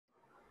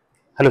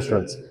Hello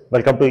students,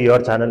 welcome to your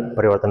channel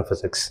Parivartan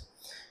Physics.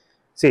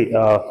 See,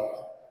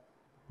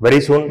 very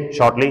soon,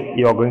 shortly,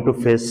 you are going to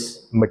face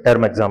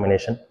midterm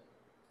examination.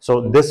 So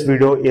this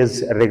video is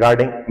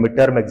regarding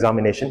midterm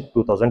examination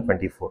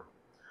 2024.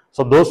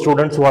 So those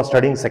students who are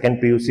studying second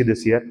PUC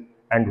this year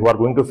and who are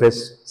going to face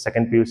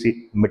second PUC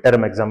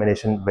midterm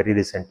examination very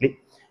recently,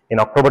 in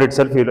October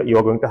itself, you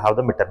are going to have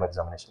the midterm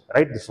examination,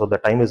 right? So the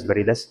time is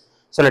very less.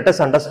 So let us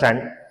understand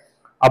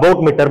about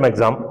midterm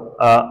exam,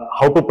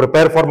 how to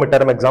prepare for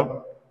midterm exam,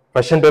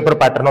 question paper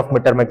pattern of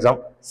midterm exam,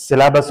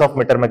 syllabus of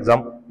midterm exam,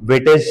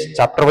 weightage,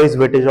 chapter-wise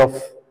weightage of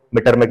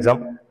midterm exam,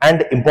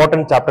 and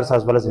important chapters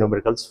as well as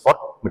numericals for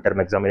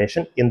midterm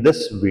examination in this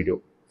video.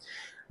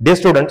 Dear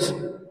students,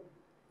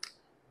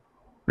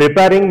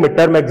 preparing for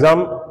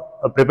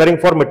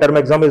midterm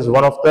exam is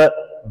one of the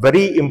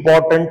very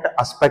important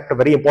aspect,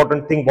 very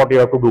important thing what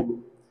you have to do.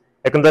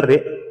 ಯಾಕಂದ್ರೆ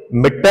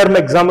mid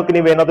exam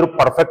ನೀವೇನಾದ್ರೂ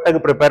perfect ಆಗಿ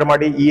prepare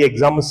ಮಾಡಿ ಈ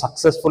exam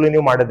successfully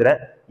ನೀವು ಮಾಡಿದ್ರೆ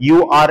you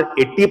are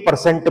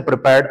 80%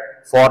 prepared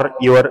for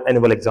your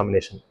annual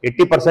examination.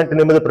 80%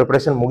 ನಿಮ್ಮದು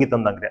preparation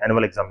ಮುಗಿತಂದಂಗ್ರೆ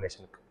annual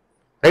examination,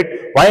 right?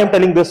 Why I am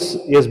telling this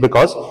is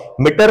because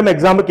mid term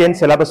exam ಏನ್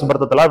syllabus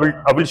ಬರ್ತದಲ್ಲ,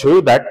 I will show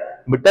you that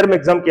mid term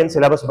exam ಏನ್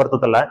syllabus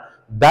ಬರ್ತದಲ್ಲ,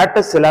 that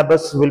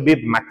syllabus will be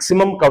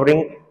maximum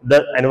covering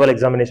the annual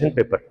examination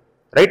paper,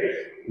 right?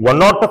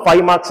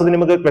 105 marks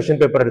ನಿಮಗೆ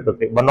question paper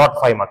ಇರ್ತದೆ,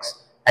 105 marks.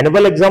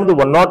 Annual exam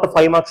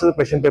 105 marks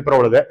question paper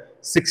ಒಳಗೆ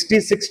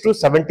 66 to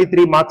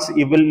 73 marks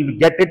you will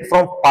get it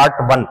from part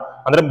 1.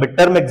 ಅಂದ್ರೆ mid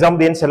term exam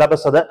ಏನ್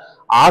syllabus ಅದ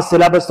ಆ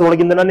syllabus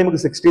ಒಳಗಿಂದ ನಿಮಗೆ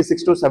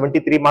 66 to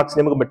 73 marks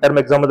ನಿಮಗೆ ಮಿಡ್ ಟರ್ಮ್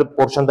ಎಕ್ಸಾಮ್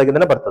ಪೋರ್ಷನ್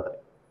ದಾಗಿಂದ ಬರ್ತದೆ,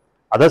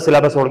 ಅದ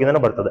ಸಿಲೆಬಸ್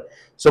ಒಳಗಿಂದ ಬರ್ತದೆ.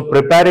 So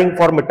preparing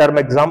for mid term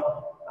exam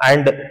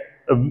and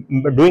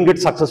doing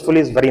it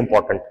successfully is very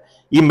important.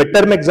 ಈ ಮಿಡ್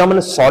ಟರ್ಮ್ ಎಕ್ಸಾಮ್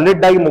ಅನ್ನು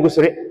ಸಾಲಿಡ್ ಆಗಿ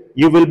ಮುಗಿಸ್ರಿ,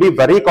 you will be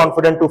very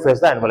confident to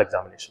face the annual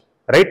examination,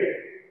 right?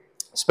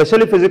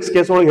 Specially physics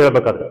case ಒಳಗೆ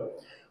ಹೇಳ್ಬೇಕಾದ್ರೆ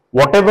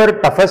whatever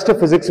toughest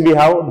physics we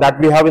have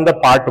in the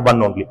part 1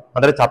 only,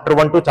 ಅಂದ್ರೆ chapter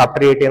 1 to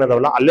chapter 8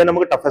 ಏನದವಲ್ಲ ಅಲ್ಲೇ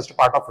ನಮಗೆ toughest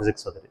part of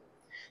physics ಅದರಿ.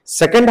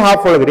 Second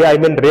half ಒಳಗ್ರಿ I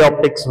mean ರೇ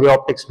optics, way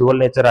optics, dual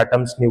nature,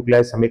 atoms,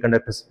 nucleus,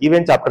 semiconductors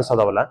ಇವೇನ್ chapters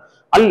ಅದಾವಲ್ಲ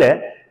ಅಲ್ಲೇ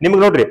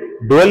ನಿಮ್ಗೆ ನೋಡ್ರಿ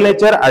ಡುವಲ್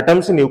ನೇಚರ್,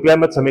 ಆಟಮ್ಸ್, ನ್ಯೂಕ್ಲಿಯರ್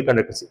ಮತ್ತು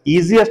semiconductors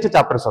easiest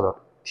chapters ಅದಾವ.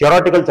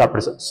 ಥಿಯರಾಟಿಕಲ್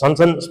ಚಾಪ್ಟರ್ಸ್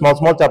ಸಣ್ಣ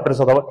ಸ್ಮಾಲ್ ಚಾಪ್ಟರ್ಸ್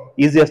ಅದಾವ,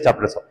 ಈಸಿಯೆಸ್ಟ್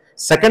ಚಾಪ್ಟರ್ಸ್.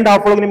 ಸೆಕೆಂಡ್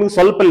ಹಾಫ್ ಒಳಗೆ ನಿಮಗೆ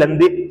ಸ್ವಲ್ಪ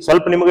ಲೆಂದಿ,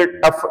 ಸ್ವಲ್ಪ ನಿಮಗೆ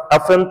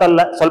ಟಫ್ ಅಂತಲ್ಲ,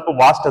 ಸ್ವಲ್ಪ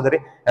ವಾಸ್ಟ್ ಅದರಿ.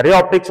 ರೇ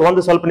ಆಪ್ಟಿಕ್ಸ್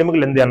ಒಂದು ಸ್ವಲ್ಪ ನಿಮಗೆ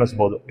lengthy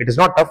ಅನ್ನಿಸಬಹುದು. It is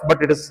not tough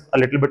but it is a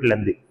little bit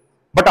lengthy,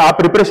 but ಆ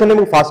ಪ್ರಿಪರೇಷನ್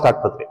ನಿಮಗೆ ಫಾಸ್ಟ್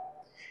ಆಗ್ತದ್ರಿ.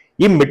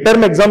 ಈ ಮಿಡ್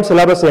ಟರ್ಮ್ ಎಕ್ಸಾಮ್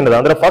ಸಿಲೆಬಸ್ ಏನದ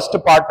ಅಂದ್ರೆ first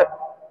part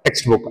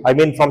text book, I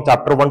mean from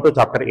chapter 1 to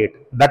chapter 8,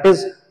 that is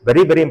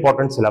very very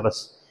important syllabus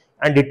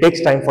and it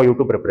takes time for you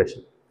to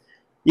preparation.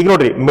 ಈಗ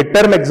ನೋಡ್ರಿ mid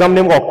term exam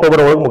ನಿಮ್ಗೆ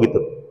October ಒಳಗೆ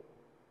ಮುಗೀತು.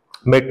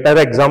 Mid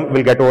term exam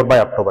will get over by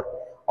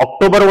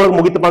October ಒಳಗೆ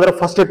ಮುಗಿತಪ್ಪ ಅಂದ್ರೆ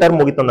first term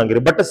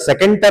ಮುಗಿತಂದಂಗಿರಿ. But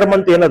second term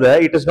ಅಂತ ಏನದ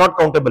it is not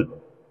countable.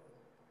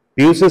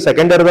 PUC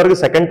second ಇಯರ್ದವ್ರಿಗೆ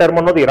second term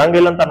ಅನ್ನೋದು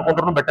ಇರಂಗಿಲ್ಲ ಅಂತ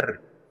ಅನ್ಕೊಂಡ್ರು ಬೆಟರ್ ರೀ.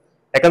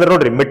 ಯಾಕಂದ್ರೆ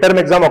ನೋಡ್ರಿ ಮಿಡ್ ಟರ್ಮ್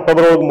ಎಕ್ಸಾಮ್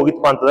ಅಕ್ಟೋಬರ್ ಒಳಗೆ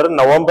ಮುಗಿತಪ್ಪ ಅಂತಂದ್ರೆ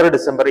ನವೆಂಬರ್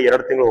ಡಿಸೆಂಬರ್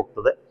 2 ತಿಂಗಳು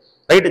ಹೋಗ್ತದೆ,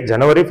 ರೈಟ್?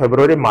 ಜನವರಿ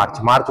ಫೆಬ್ರವರಿ ಮಾರ್ಚ್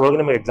ಒಳಗೆ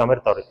ನಿಮ್ಗೆ ಎಕ್ಸಾಮ್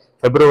ಇರ್ತಾವ್ರಿ.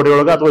 ಫೆಬ್ರವರಿ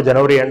ಒಳಗೆ ಅಥವಾ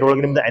ಜನವರಿ ಎಂಡ್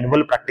ಒಳಗೆ ನಿಮ್ದು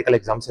ಆನ್ಯುವಲ್ ಪ್ರಾಕ್ಟಿಕಲ್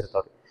ಎಕ್ಸಾಮ್ಸ್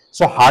ಇರ್ತಾವ್ರಿ.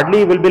 So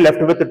hardly will be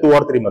left with 2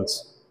 or 3 months.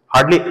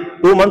 Hardly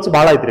 2 months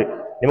ಬಹಳ ಐತ್ರಿ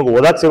ನಿಮಗೆ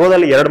ಓದಾಕ್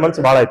ಸಿಗೋದಲ್ಲಿ, 2 months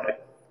ಬಹಳ ಐತ್ರಿ,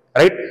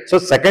 ರೈಟ್? ಸೊ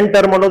ಸೆಕೆಂಡ್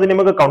ಟರ್ಮ್ ಅನ್ನೋದು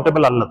ನಿಮಗೆ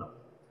countable ಅಲ್ಲದು.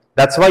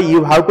 That's why you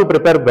have to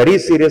prepare very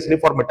seriously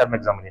for midterm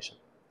examination,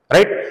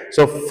 right?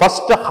 So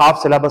first half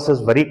syllabus is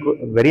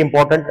very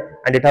important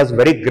and it has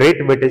very great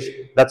weightage.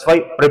 That's why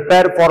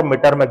prepare for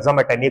midterm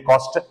exam at any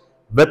cost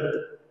with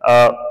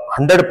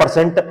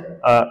 100%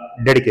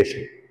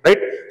 dedication,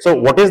 right? So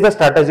what is the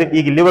strategy?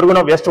 ಈಗ ಇಲ್ಲಿವರೆಗೂ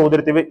ನಾವು ಎಷ್ಟು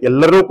ಓದಿರ್ತೀವಿ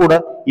ಎಲ್ಲರೂ ಕೂಡ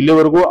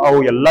ಇಲ್ಲಿವರೆಗೂ ಅವು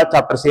ಎಲ್ಲಾ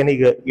chapters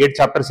ಏನೀಗ 8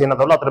 ಚಾಪ್ಟರ್ಸ್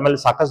ಏನದಲ್ಲ ಅದ್ರ ಮೇಲೆ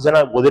ಸಾಕಷ್ಟು ಜನ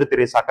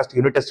ಓದಿರ್ತೀರಿ, ಸಾಕಷ್ಟು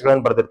ಯೂನಿಟ್ ಟೆಸ್ಟ್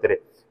ಗಳನ್ನು ಬರ್ದಿರ್ತೀರಿ,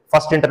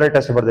 first internal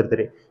test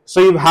ಬರ್ದಿರ್ತೀರಿ. So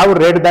you have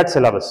read that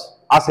syllabus.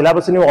 ಆ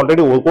ಸಿಲೆಬಸ್ ನೀವು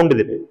already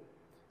ಓದ್ಕೊಂಡಿದ್ದೀರಿ,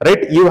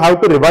 right? You have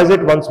to revise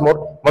it once more.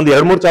 ಒಂದು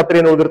 2-3 ಚಾಪ್ಟರ್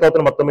ಏನು ಓದಿರ್ತಾವ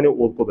ಅದನ್ನ ಮತ್ತೊಮ್ಮೆ ನೀವು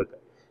ಓದ್ಕೋಬೇಕು.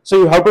 So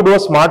you have to do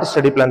a smart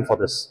study plan for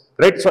this,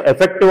 right? So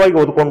effective ಆಗಿ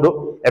ಓದ್ಕೊಂಡು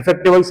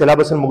effective ಆಗಿ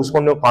ಸಿಲೆಬಸ್ ಅನ್ನು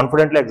ಮುಗಿಸ್ಕೊಂಡು ನೀವು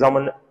ಕಾನ್ಫಿಡೆಂಟ್ಲಿ ಎಕ್ಸಾಮ್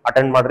ಅನ್ನು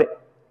ಅಟೆಂಡ್ ಮಾಡ್ರಿ.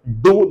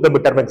 Do the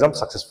mid term exam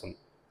successful,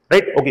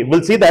 right? Okay,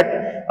 we'll see that.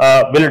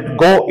 We'll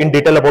go in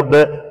detail about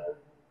the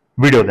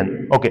video then.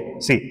 Okay,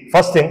 see,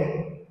 first thing,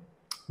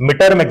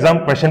 midterm exam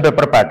question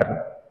paper pattern.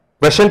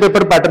 Question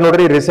paper pattern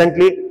nodri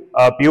recently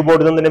PU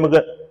board ದಿಂದ ನಿಮಗೆ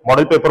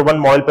model paper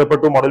 1, model paper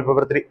 2, model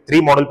paper 3,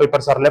 3 model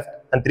papers are left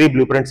and 3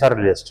 blueprints are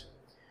released.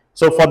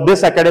 So for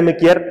this academic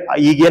year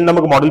ಈಗ ಏನು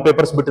ನಮಗೆ model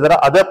papers ಬಿಟ್ಟಿದಾರ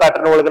ಅದೇ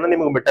pattern ಒಳಗನ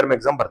ನಿಮಗೆ midterm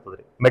exam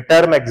ಬರ್ತದ್ರಿ.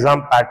 Midterm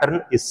exam pattern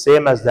is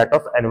same as that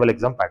of annual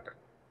exam pattern.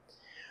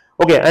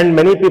 Okay, and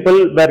many people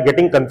were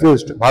getting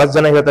confused. ಬಹಳಷ್ಟು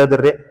ಜನ ಹೇಳ್ತಾ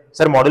ಇದ್ದಾರೆ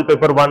sir model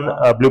paper 1,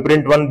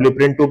 blueprint 1,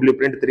 blueprint 2,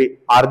 blueprint 3,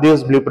 are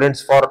these blueprints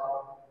for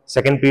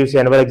second PUC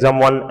annual exam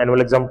 1,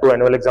 annual exam 2,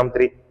 annual exam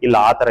 3? ಇಲ್ಲ,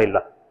 ಆ ತರ ಇಲ್ಲ.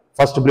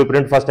 First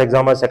blueprint first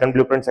exam, second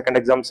blueprint second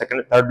exam,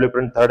 third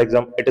blueprint third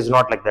exam. It is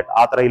not like that.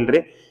 ಆ ತರ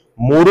ಇಲ್ರಿ.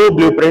 3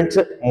 blueprints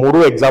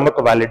 3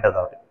 ಎಕ್ಸಾಮಕ್ಕೆ valid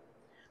ಅದಾವ್ರಿ.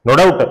 No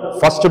doubt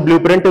first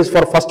blueprint is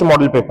for first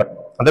model paper.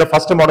 ಅಂದ್ರೆ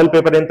first model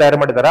paper ಏನ್ ತಯಾರು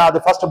ಮಾಡಿದಾರ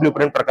ಅದು first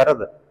blueprint ಪ್ರಕಾರ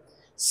ಅದ.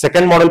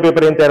 ಸೆಕೆಂಡ್ ಮಾಡೆಲ್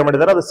ಪೇಪರ್ ಏನ್ ತಯಾರು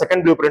ಮಾಡಿದಾರೆ ಅದು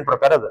ಸೆಕೆಂಡ್ ಬ್ಲೂಪ್ರಿಂಟ್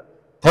ಪ್ರಕಾರ ಅದ.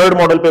 ಥರ್ಡ್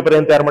ಮಾಡೆಲ್ ಪೇಪರ್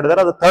ಏನ್ ತಯಾರು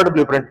ಮಾಡಿದಾರೆ ಅದು ಥರ್ಡ್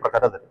ಬ್ಲೂಪ್ರಿಂಟ್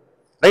ಪ್ರಕಾರ ಅದ,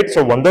 ರೈಟ್? ಸೊ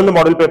ಒಂದೊಂದು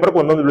ಮಾಡೆಲ್ ಪೇಪರ್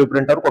ಒಂದೊಂದು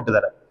ಬ್ಲೂಪ್ರಿಂಟ್ ಅವ್ರು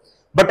ಕೊಟ್ಟಿದ್ದಾರೆ.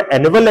 But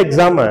annual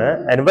exam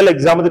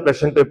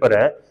question paper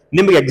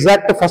ನಿಮ್ಗೆ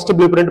ಎಕ್ಸಾಕ್ಟ್ ಫಸ್ಟ್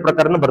ಬ್ಲೂ ಪ್ರಿಂಟ್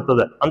ಪ್ರಕಾರನ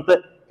ಬರ್ತದೆ ಅಂತ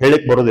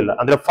ಹೇಳಿಕ್ ಬರೋದಿಲ್ಲ.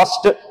 ಅಂದ್ರೆ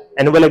first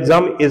annual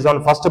exam is on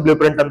first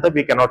blueprint ಅಂತ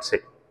we cannot say.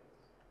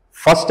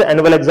 First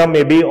annual exam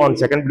may be on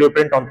second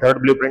blueprint, on third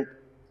blueprint.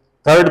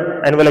 Third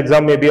annual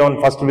exam may be on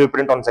first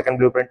blueprint, on second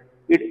blueprint.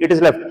 It is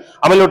left.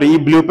 ಆಮೇಲೆ ನೋಡಿ ಈ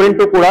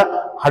blueprint ಕೂಡ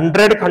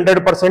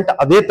 100%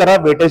 ಅದೇ ತರ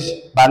weightage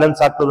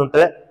balance ಆಗ್ತದಂತ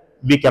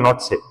we cannot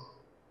say.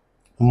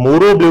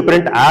 ಮೂರು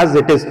blueprint as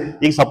it is.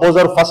 ಈಗ suppose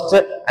ಅವ್ರ first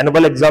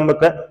annual exam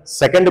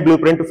second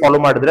blueprint follow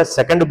ಮಾಡಿದ್ರೆ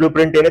ಸೆಕೆಂಡ್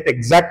ಬ್ಲೂಪ್ರಿಂಟ್ ಏನೈತೆ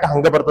ಎಕ್ಸಾಕ್ಟ್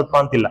ಹಂಗ ಬರ್ತದಪ್ಪ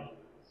ಅಂತಿಲ್ಲ.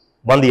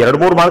 ಒಂದ್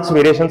 2-3 marks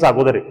variations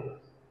ಆಗೋದ್ರಿ.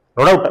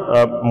 No doubt,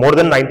 more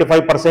than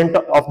 95%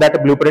 of that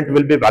blueprint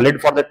will be valid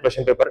for that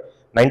question paper.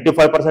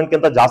 95%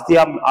 ಕಿಂತ ಜಾಸ್ತಿ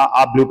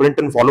ಆ ಬ್ಲೂಪ್ರಿಂಟ್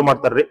ಫಾಲೋ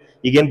ಮಾಡ್ತಾರ್ರಿ.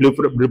 ಈಗೇನ್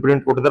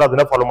ಬ್ಲೂಪ್ರಿಂಟ್ ಕೊಟ್ಟಿದ್ರೆ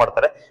ಅದನ್ನ ಫಾಲೋ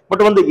ಮಾಡ್ತಾರೆ.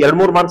 ಬಟ್ ಒಂದು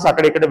 2-3 ಮಾರ್ಕ್ಸ್ ಆ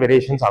ಕಡೆ ಈ ಕಡೆ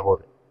ವೇರಿಯೇಷನ್ಸ್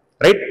ಆಗೋರಿ,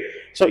 ರೈಟ್?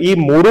 ಸೊ ಈ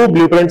ಮೂರು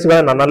ಬ್ಲೂಪ್ರಿಂಟ್ಸ್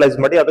ಗಳನ್ನ ಅನಲೈಸ್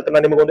ಮಾಡಿ ಅದಕ್ಕೆ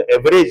ನಾನು ನಿಮಗೆ ಒಂದು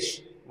ಎವರೇಜ್,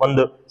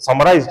 ಒಂದು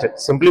ಸಮರೈಸ್ಡ್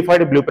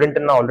ಸಿಂಪ್ಲಿಫೈಡ್ ಬ್ಲೂಪ್ರಿಂಟ್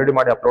ಅನ್ನ ಆಲ್ರೆಡಿ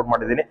ಮಾಡಿ ಅಪ್ಲೋಡ್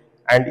ಮಾಡಿದ್ದೀನಿ.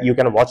 And you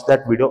can watch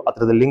that video.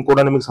 ಅದರದ ಲಿಂಕ್ ಕೂಡ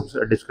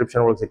ನಿಮಗೆ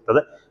ಡಿಸ್ಕ್ರಿಪ್ಷನ್ ಒಳಗೆ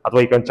ಸಿಗ್ತದೆ,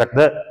 ಅಥವಾ you can check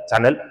the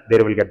channel,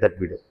 there will get that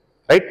video.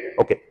 Right?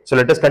 Okay. So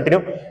let us continue.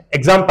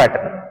 Exam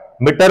pattern.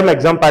 Midterm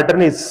exam pattern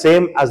is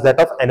same as that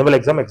of annual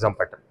exam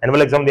pattern.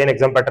 Annual exam ಏನು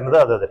exam pattern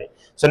ಅದರಿ.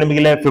 So ನಿಮಗೆ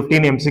ಇಲ್ಲಿ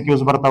 15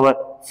 MCQs ಬರ್ತಾವೆ,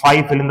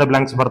 5 fill in the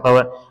blanks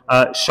ಬರ್ತಾವೆ,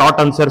 short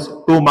answers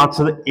 2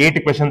 marks,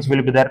 8 questions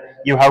will be there.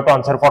 You have to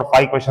answer for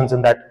 5 questions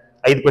in that.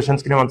 5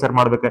 questions ನೀವು answer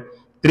ಮಾಡಬೇಕು.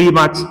 3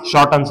 marks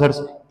short answers,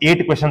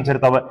 8 questions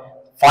ಇರ್ತಾವೆ,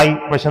 5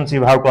 questions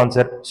you have to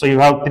answer. So you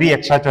have 3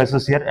 extra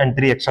choices here and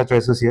 3 extra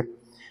choices here.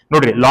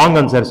 ನೋಡ್ರಿ, long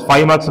answers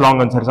 5 marks long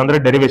answers ಅಂದ್ರೆ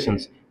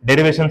derivations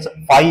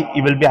 5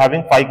 you will be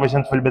having 5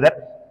 questions will be there,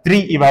 3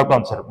 you have to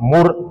answer,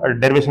 3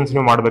 derivations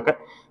ನೀವು ಮಾಡಬೇಕು.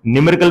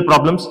 Numerical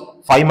problems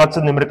 5 marks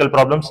numerical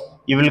problems,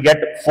 you will get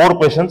 4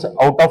 questions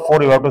out of 4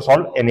 you have to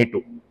solve any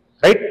 2,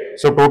 right?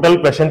 So total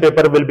question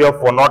paper will be of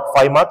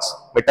 105 marks.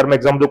 midterm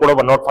exam ದು ಕೂಡ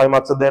 105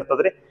 marks ಅದೇ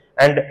ಇರ್ತದ್ರಿ.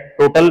 and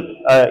total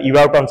you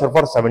have to answer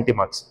for 70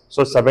 marks.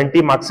 so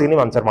 70 marks ಗೆ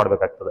ನೀವು answer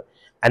ಮಾಡಬೇಕಾಗ್ತದೆ.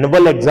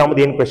 annual exam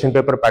ಏನು question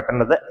paper pattern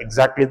ಅದ,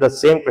 exactly the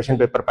same question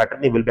paper pattern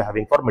you will be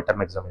having for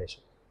midterm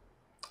examination.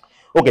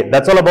 Okay,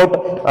 that's all about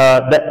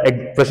the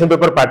question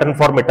paper pattern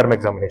for midterm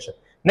examination.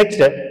 Next,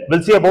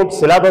 we'll see about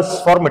syllabus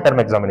for midterm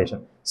examination.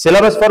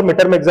 Syllabus for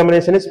midterm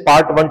examination is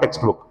part 1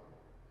 textbook.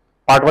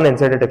 Part 1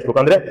 NCERT textbook.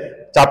 Andre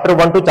chapter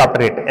 1 to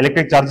chapter 8.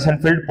 Electric charges and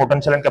field,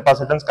 potential and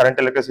capacitance, current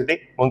electricity,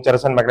 Young's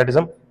charges and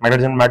magnetism,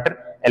 magnetism matter,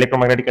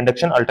 electromagnetic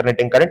induction,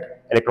 alternating current,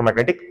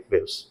 electromagnetic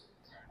waves.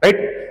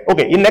 Right?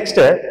 Okay, in next,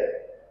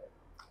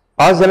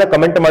 ಬಹಳ ಜನ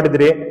comment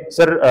ಮಾಡಿದ್ರಿ,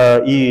 sir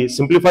ಈ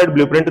simplified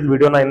blue print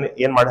ವಿಡಿಯೋನ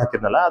ಏನ್ ಮಾಡಿ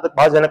ಹಾಕಿದ್ನಲ್ಲ ಅದಕ್ಕೆ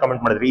ಬಹಳ ಜನ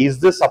ಕಮೆಂಟ್ ಮಾಡಿದ್ರಿ, is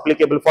this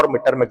applicable for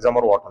mid term exam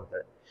R what ಅಂತ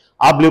ಹೇಳಿ.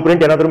 ಆ ಬ್ಲೂ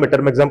ಪ್ರಿಂಟ್ ಏನಾದ್ರು ಮಿಡ್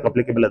ಟರ್ಮ್ ಎಕ್ಸಾಮ್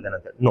ಅಪ್ಲಿಕೇಬಲ್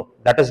ಅದೇನಂತ ಹೇಳಿ? No,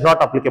 that is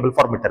not applicable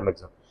for mid term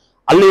exam.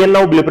 ಅಲ್ಲಿ ಏನ್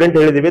ನಾವು blue print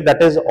ಹೇಳಿದೀವಿ,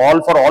 that is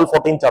all for all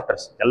 14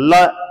 chapters, ಎಲ್ಲ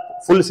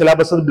ಫುಲ್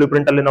ಸಿಲೆಬಸ್ ಬ್ಲೂ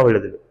ಪ್ರಿಂಟ್ ಅಲ್ಲಿ ನಾವು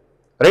ಹೇಳಿದೀವಿ,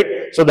 right?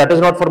 So that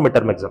is not for mid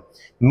term exam.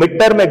 Mid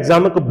term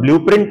exam blue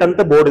print ಅಂತ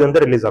board ದಿಂದ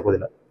release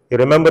ಆಗೋದಿಲ್ಲ. You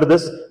remember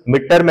this,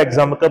 mid term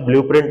exam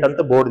blue print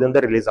ಅಂತ board ದಿಂದ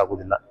release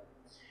ಆಗೋದಿಲ್ಲ.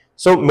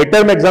 So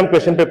midterm exam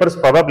question papers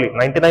probably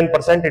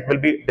 99% it will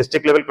be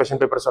district level question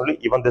papers only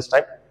even this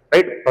time,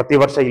 right? ಪ್ರತಿ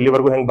ವರ್ಷ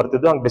ಇಲ್ಲಿವರೆಗೂ ಹೆಂಗ್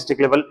ಬರ್ತಿದ್ದು ಹಂಗ್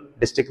ಡಿಸ್ಟ್ರಿಕ್ಟ್ ಲೆವೆಲ್,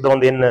 ಡಿಸ್ಟ್ರಿಕ್ಟ್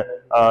ಒಂದು ಏನ್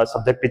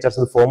subject teachers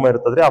form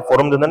ಇರ್ತದ್ರಿ, ಆ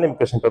ಫಾರ್ಮ್ ದಿಂದ ನಿಮ್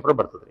ಕ್ವೆಶ್ಚನ್ ಪೇಪರ್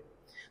ಬರ್ತದ್ರಿ.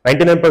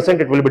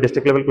 99% it will be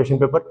district level question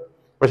paper.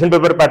 Question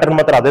paper pattern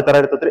ಮಾತ್ರ ಅದೇ ತರ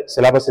ಇರ್ತದ್ರಿ,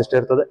 ಸಿಲೆಬಸ್ ಇಷ್ಟೇ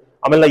ಇರ್ತದೆ.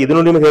 ಆಮೇಲೆ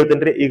ಇದನ್ನು ನಿಮ್ಗೆ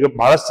ಹೇಳ್ತೇನ್ರಿ, ಈಗ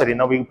ಬಹಳಷ್ಟು ಸರಿ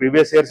ನಾವು ಈಗ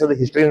ಪ್ರೀವಿಯಸ್ ಇಯರ್ಸ್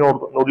ಹಿಸ್ಟ್ರಿ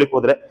ನೋಡ್ಲಿಕ್ಕೆ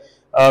ಹೋದ್ರೆ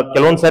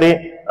ಕೆಲವೊಂದ್ ಸರಿ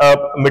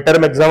mid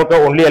term exam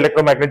only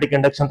electromagnetic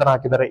induction ಅಂತ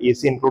ಹಾಕಿದ್ದಾರೆ,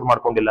 AC ಇನ್ಕ್ಲೂಡ್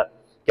ಮಾಡ್ಕೊಂಡಿಲ್ಲ.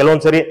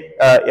 ಕೆಲವೊಂದ್ಸರಿ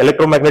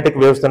ಎಲೆಕ್ಟ್ರೋಮ್ಯಾಗ್ನೆಟಿಕ್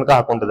ವೇವ್ಸ್ ತನಕ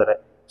ಹಾಕೊಂಡಿದ್ದಾರೆ.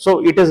 So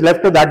it is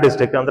left to that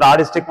district. ಅಂದ್ರೆ ಆ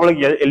ಡಿಸ್ಟ್ರಿಕ್ಟ್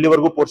ಒಳಗೆ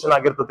ಎಲ್ಲಿವರೆಗೂ ಪೋರ್ಷನ್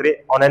ಆಗಿರ್ತದ್ರಿ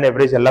ಆನ್ ಆನ್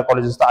ಎವರೇಜ್ ಎಲ್ಲಾ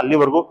ಕಾಲೇಜಸ್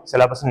ಅಲ್ಲಿವರೆಗೂ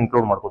ಸಿಲೆಬಸ್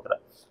ಇನ್ಕ್ಲೂಡ್ ಮಾಡ್ಕೋತಾರೆ.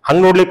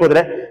 ಹಂಗ್ ನೋಡ್ಲಿಕ್ಕೆ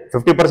ಹೋದ್ರೆ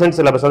 50%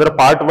 ಸಿಲೆಬಸ್ ಅಂದ್ರೆ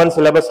ಪಾರ್ಟ್ 1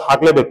 ಸಿಲೆಬಸ್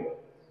ಹಾಕ್ಲೇಬೇಕು.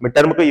 ಮಿಡ್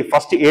ಟರ್ಮ್ ಈ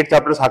ಫಸ್ಟ್ 8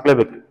 ಚಾಪ್ಟರ್ಸ್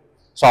ಹಾಕ್ಲೇಬೇಕು.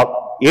 ಸೊ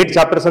 8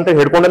 ಚಾಪ್ಟರ್ಸ್ ಅಂತ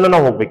ಹಿಡ್ಕೊಂಡೆಲ್ಲ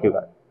ನಾವು ಹೋಗ್ಬೇಕು.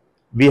 ಈಗ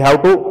we have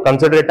to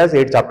consider it as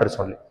 8 chapters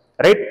only,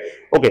 right?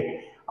 Okay,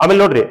 ಆಮೇಲೆ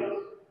ನೋಡ್ರಿ,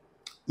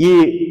 ಈ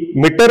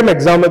mid term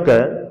exam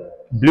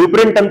blue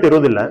print ಅಂತ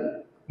ಇರೋದಿಲ್ಲ,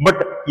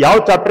 ಬಟ್ ಯಾವ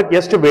ಚಾಪ್ಟರ್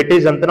ಎಷ್ಟು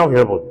ವೇಟೇಜ್ ಅಂತ ನಾವು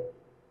ಹೇಳ್ಬೋದು,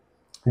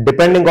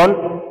 depending on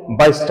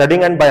by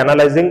studying and by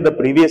analysing the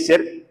previous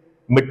year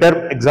mid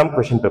term exam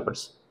question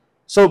papers.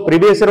 So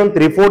previous year ಒಂದು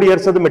 3-4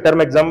 years ಅದು mid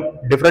term exam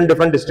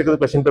different district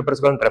question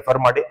papers ಗಳನ್ನ ರೆಫರ್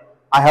ಮಾಡಿ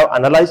I have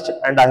analysed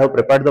and I have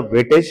prepared the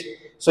weightage.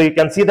 So you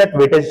can see that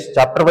weightage,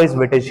 chapter wise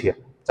weightage here,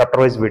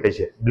 chapter wise weightage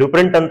here. Blue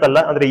print ಅಂತಲ್ಲ,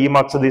 ಅಂದ್ರೆ ಈ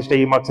marks ಇಷ್ಟೇ,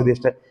 ಈ marks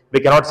ಇಷ್ಟೇ,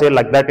 V cannot say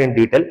like that in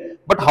detail,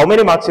 but how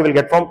many marks you will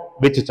get from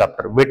which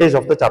chapter, weightage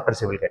of the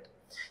chapters you will get.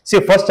 See,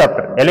 first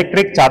chapter,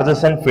 electric charges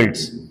and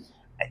fields.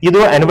 This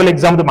is annual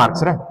exam the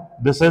marks, right?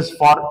 This is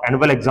for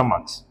annual exam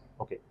marks.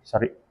 Okay,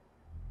 sorry.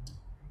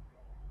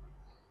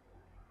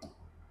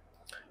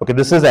 Okay,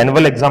 this is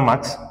annual exam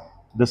marks.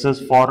 This is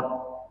for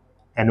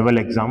annual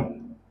exam.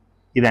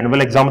 This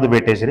annual exam the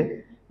weightage.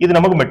 This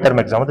is midterm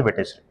exam the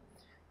weightage.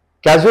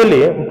 Casually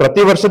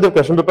ಪ್ರತಿ ವರ್ಷದ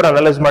question paper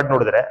analyse ಮಾಡಿ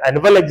ನೋಡಿದ್ರೆ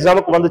annual exam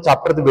ಒಂದು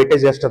chapter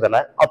weightage ಎಷ್ಟದಲ್ಲ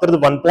ಅದರದ್ದು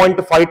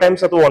 1.5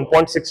 times ಅಥವಾ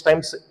 1.6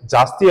 times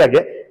ಜಾಸ್ತಿ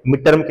ಆಗಿ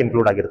mid term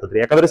include ಆಗಿರ್ತದ್ರಿ.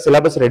 ಯಾಕಂದ್ರೆ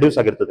ಸಿಲೆಬಸ್ ರೆಡ್ಯೂಸ್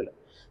ಆಗಿರ್ತದಿಲ್ಲ.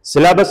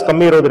 ಸಿಲೆಬಸ್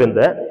ಕಮ್ಮಿ ಇರೋದ್ರಿಂದ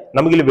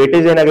ನಮಗೆ ಇಲ್ಲಿ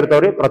ವೇಟೇಜ್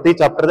ಏನಾಗಿರ್ತಾವ್ರಿ, ಪ್ರತಿ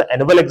ಚಾಪ್ಟರ್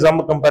ಆನ್ಯುವಲ್ ಎಕ್ಸಾಮ್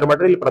ಕಂಪೇರ್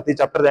ಮಾಡ್ರಿ ಇಲ್ಲಿ ಪ್ರತಿ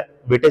ಚಾಪ್ಟರ್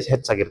ವೇಟೇಜ್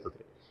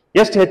ಹೆಚ್ಚಾಗಿರ್ತದ್ರಿ.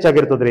 ಎಷ್ಟು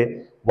ಹೆಚ್ಚಾಗಿರ್ತದ್ರಿ?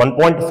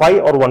 1.5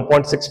 or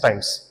 1.6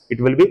 times it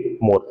will be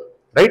more,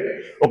 right?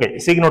 Okay,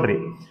 see ನೋಡ್ರಿ,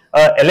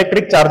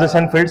 electric charges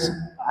and fields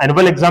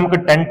annual exam ಗೆ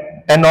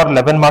 10 or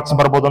 11 marks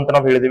ಬರ್ಬೋದು ಅಂತ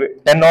ನಾವು ಹೇಳಿದೀವಿ.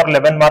 10 or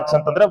 11 marks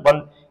ಅಂತಂದ್ರೆ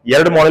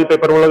ಎರಡು ಮಾಡೆಲ್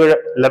ಪೇಪರ್ ಒಳಗೆ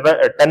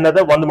 10 ಅದ,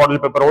 ಒಂದು ಮಾಡೆಲ್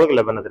ಪೇಪರ್ ಒಳಗೆ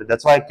 11 ಅದ್ರಿ.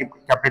 That's why I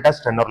kept it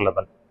as 10 or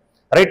 11,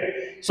 right?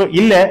 So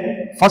ಇಲ್ಲೇ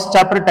ಫಸ್ಟ್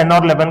ಚಾಪ್ಟರ್ 10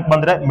 or 11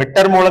 ಬಂದ್ರೆ ಮಿಡ್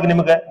ಟರ್ಮ್ ಒಳಗೆ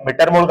ನಿಮಗೆ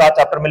ಆ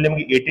ಚಾಪ್ಟರ್ ಮೇಲೆ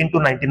ನಿಮಗೆ 18 to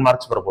 19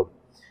 ಮಾರ್ಕ್ಸ್ ಬರ್ಬೋದು.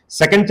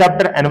 Second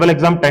chapter annual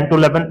exam 10 to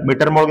 11, mid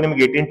term ಒಳಗೆ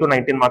ನಿಮಗೆ 18 to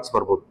 19 ಮಾರ್ಕ್ಸ್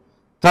ಬರ್ಬೋದು.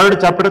 Third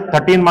chapter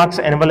 13 marks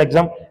annual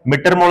exam,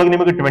 mid term ಒಳಗೆ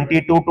ನಿಮಗೆ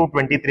 22 to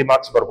 23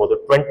 ಮಾರ್ಕ್ಸ್ ಬರ್ಬೋದು.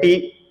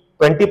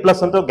 20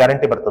 ಪ್ಲಸ್ ಅಂತೂ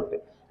ಗ್ಯಾರಂಟಿ ಬರ್ತದೆ,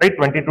 right?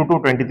 22 to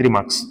 23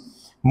 marks.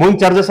 Moving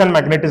charges and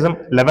magnetism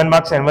 11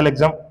 marks annual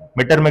exam,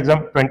 mid term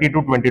exam 20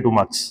 to 22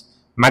 marks.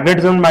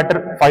 Magnetism matter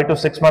 5 to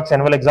 6 marks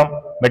annual exam,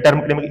 mid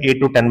term ನಿಮಗೆ 8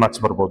 to 10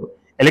 marks ಬರ್ಬೋದು.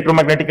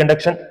 Electromagnetic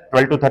induction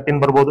 12 to 13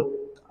 ಬರ್ಬೋದು.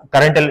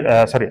 Current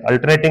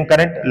alternating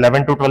current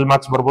 11 to 12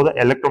 marks ಬರ್ಬೋದು.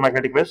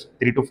 Electromagnetic waves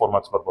 3 to 4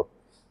 marks ಬರ್ಬೋದು.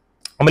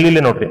 ಆಮೇಲೆ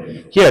ಇಲ್ಲಿ ನೋಡ್ರಿ,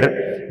 here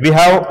we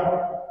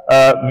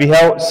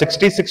have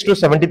 66 to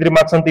 73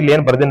 marks ಅಂತ ಇಲ್ಲಿ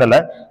ಏನ್ ಬರ್ದಿನಲ್ಲ,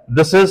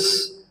 this is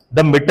the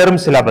mid term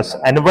syllabus.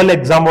 Annual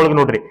exam ಒಳಗೆ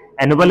ನೋಡ್ರಿ,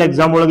 ಆನ್ಯುವಲ್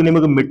ಎಕ್ಸಾಮ್ ಒಳಗೆ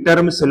ನಿಮಗೆ ಮಿಡ್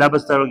ಟರ್ಮ್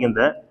ಸಿಲೆಬಸ್ ಒಳಗಿಂದ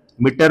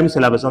ಮಿಡ್ ಟರ್ಮ್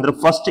ಸಿಲೆಬಸ್ ಅಂದ್ರೆ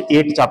ಫಸ್ಟ್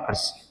 8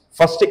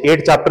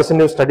 ಚಾಪ್ಟರ್ಸ್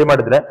ನೀವು ಸ್ಟಡಿ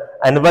ಮಾಡಿದ್ರೆ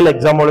ಆನ್ಯುವಲ್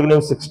ಎಕ್ಸಾಮ್ ಒಳಗೆ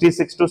ನೀವು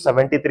 66 to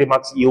 73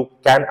 marks you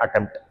can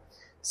attempt.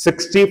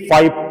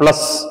 65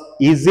 plus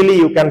easily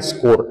you can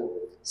score.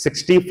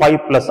 65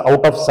 plus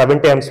out of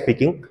 70 I am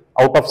speaking,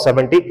 out of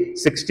 70,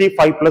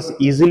 65 plus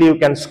easily you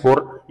can score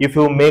if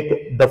you make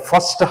the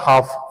first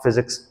half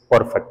physics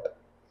perfect.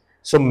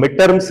 So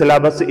midterm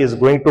syllabus is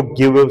going to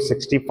give you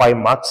 65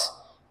 marks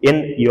in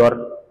your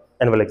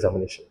annual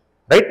examination,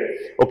 right?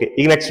 Okay,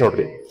 next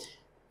note.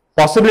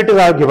 Possibilities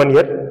I have given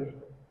here.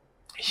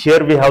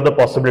 Here we have the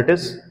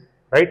possibilities,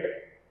 right?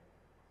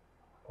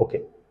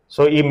 Okay.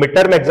 So ಈ mid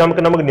term exam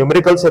ನಮಗೆ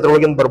numericals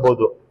ಎದ್ರೊಳಗಿಂದ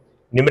ಬರ್ಬೋದು,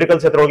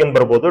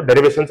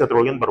 derivations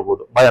ಎದ್ರೊಳಗಿಂದ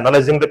ಬರ್ಬೋದು. By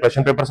analysing the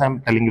question papers I am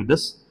telling you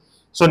this.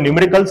 So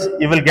numericals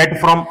you will get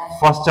from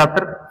first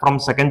chapter, from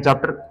second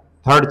chapter,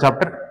 third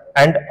chapter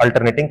and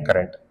alternating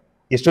current.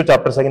 ಇಷ್ಟು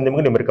chapters ಆಗಿ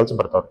ನಿಮಗೆ numericals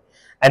ಬರ್ತಾವ್ರಿ.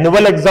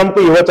 Annual exam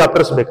ಇವ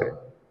chapters ಬೇಕ್ರಿ.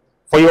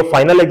 For your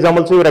final exam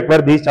also you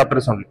require these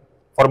chapters only.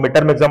 For mid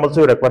term exam also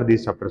you require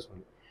these chapters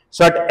only.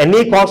 So at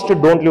any cost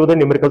don't leave the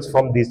numericals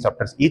from these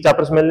chapters. ಈ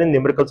chapters ಮೇಲೆ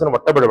numericals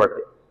ಒಟ್ಟ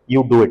ಬಿಡಬೇಡ್ರಿ. You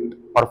do it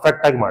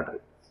perfect ಆಗಿ ಮಾಡ್ರಿ.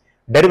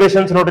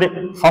 Derivations ನೋಡ್ರಿ,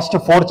 first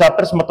 4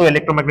 chapters ಮತ್ತು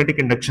electromagnetic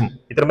induction,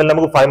 ಇದ್ರ ಮೇಲೆ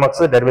ನಮಗೆ 5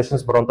 ಮಾರ್ಕ್ಸ್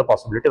ಡೆರಿವೇಷನ್ಸ್ ಬರುವಂತ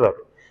ಪಾಸಿಬಿಲಿಟಿ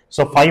ಇದಾವೆ.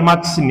 So 5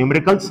 marks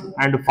numericals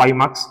and 5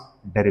 marks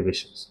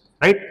derivations,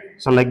 right?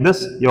 So like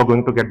this you are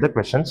going to get the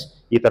questions.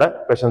 ಈ ತರ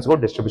ಕ್ವೆಶನ್ಸ್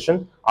ಡಿಸ್ಟ್ರಿಬ್ಯೂಷನ್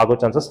ಆಗೋ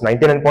ಚಾನ್ಸಸ್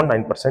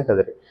 99.9%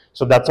 ಇದೆ ರೀ.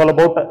 So that's all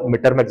about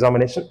mid term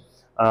examination.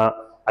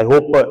 I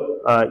hope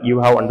you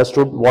have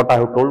understood what I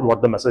have told, what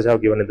the message I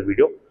have given in the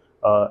video.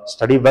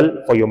 Study well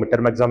for your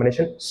midterm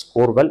examination,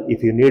 score well. If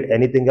you need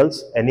anything else,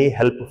 any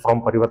help from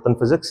Parivartan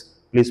Physics,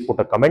 please put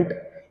a comment.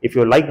 If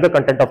you like the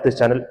content of this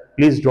channel,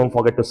 please don't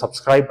forget to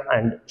subscribe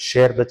and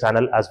share the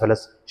channel, as well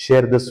as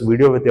share this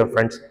video with your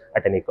friends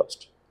at any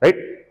cost, right?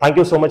 Thank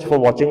you so much for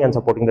watching and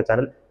supporting the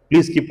channel.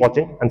 Please keep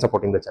watching and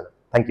supporting the channel.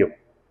 Thank you.